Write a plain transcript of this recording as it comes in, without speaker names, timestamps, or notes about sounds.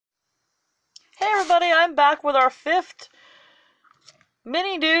everybody, I'm back with our 5th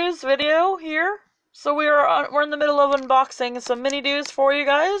MiniDooz video here. So we're in the middle of unboxing some MiniDooz for you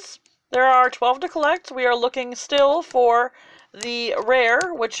guys. There are 12 to collect. We are looking still for the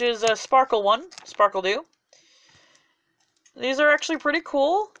rare, which is a sparkle one, Sparkle Doo. These are actually pretty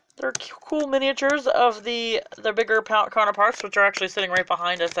cool. They're cool miniatures of the bigger counterparts, which are actually sitting right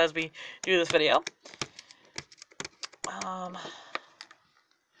behind us as we do this video.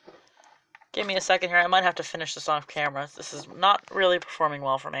 Give me a second here. I might have to finish this off camera. This is not really performing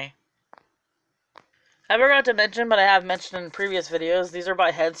well for me. I forgot to mention, but I have mentioned in previous videos, these are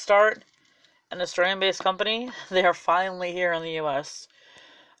by Head Start, an Australian-based company. They are finally here in the U.S.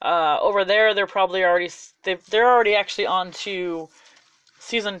 Over there, they're already actually on to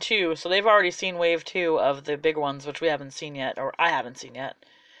Season 2, so they've already seen Wave 2 of the big ones, which we haven't seen yet, or I haven't seen yet.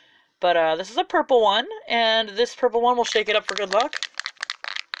 But this is a purple one, and this purple one will shake it up for good luck.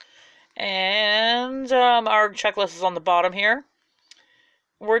 And our checklist is on the bottom here.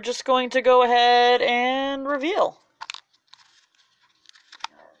 We're just going to go ahead and reveal.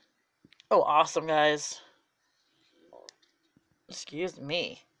 Oh, awesome, guys. Excuse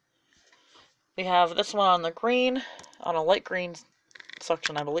me. We have this one on the green, on a light green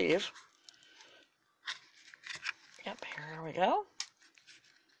section, I believe. Yep, here we go.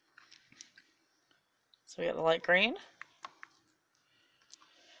 So we got the light green.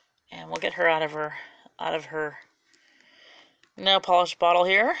 And we'll get her out of her nail polish bottle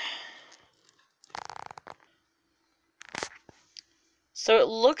here. So it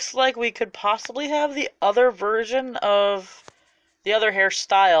looks like we could possibly have the other version of the other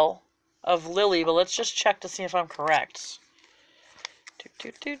hairstyle of Lily, but let's just check to see if I'm correct.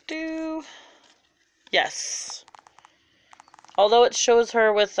 Yes. Although it shows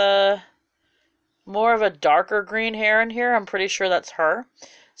her with more of a darker green hair in here, I'm pretty sure that's her.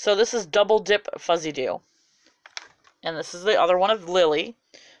 So this is Double Dip Fuzzy Doo. And this is the other one of Lily.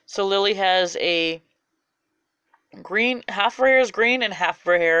 So Lily has a green, half of her hair is green and half of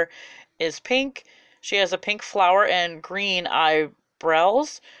her hair is pink. She has a pink flower and green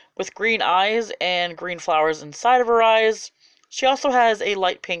eyebrows with green eyes and green flowers inside of her eyes. She also has a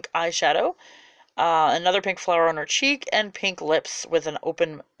light pink eyeshadow, another pink flower on her cheek, and pink lips with an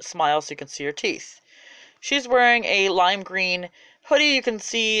open smile so you can see her teeth. She's wearing a lime green hoodie. You can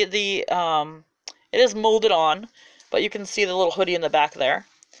see the, it is molded on, but you can see the little hoodie in the back there.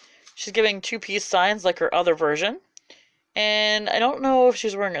 She's giving 2 peace signs like her other version. And I don't know if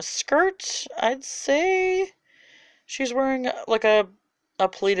she's wearing a skirt. I'd say she's wearing like a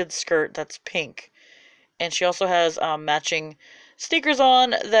pleated skirt that's pink. And she also has matching sneakers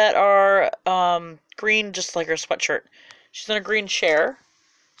on that are green, just like her sweatshirt. She's in a green chair.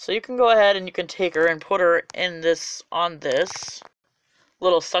 So you can go ahead and you can take her and put her in on this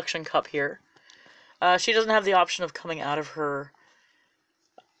little suction cup here. She doesn't have the option of coming out of her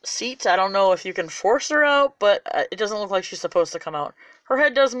seat. I don't know if you can force her out, but it doesn't look like she's supposed to come out. Her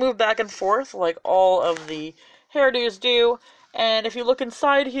head does move back and forth like all of the hairdos do. And if you look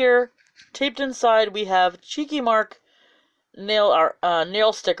inside here, taped inside, we have Cheeky Mark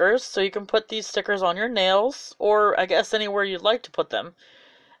nail stickers. So you can put these stickers on your nails, or I guess anywhere you'd like to put them.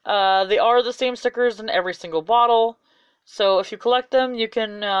 They are the same stickers in every single bottle. So if you collect them, you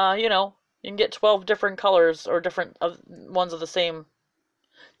can, you can get 12 different colors or different ones of the same.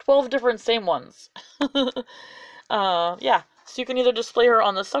 12 different same ones. Yeah. So you can either display her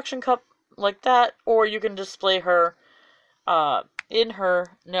on the suction cup like that, or you can display her in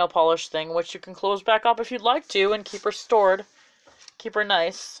her nail polish thing, which you can close back up if you'd like to and keep her stored. Keep her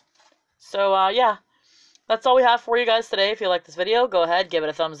nice. So, yeah. That's all we have for you guys today. If you like this video, go ahead, give it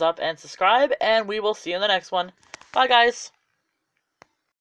a thumbs up and subscribe, and we will see you in the next one. Bye, guys.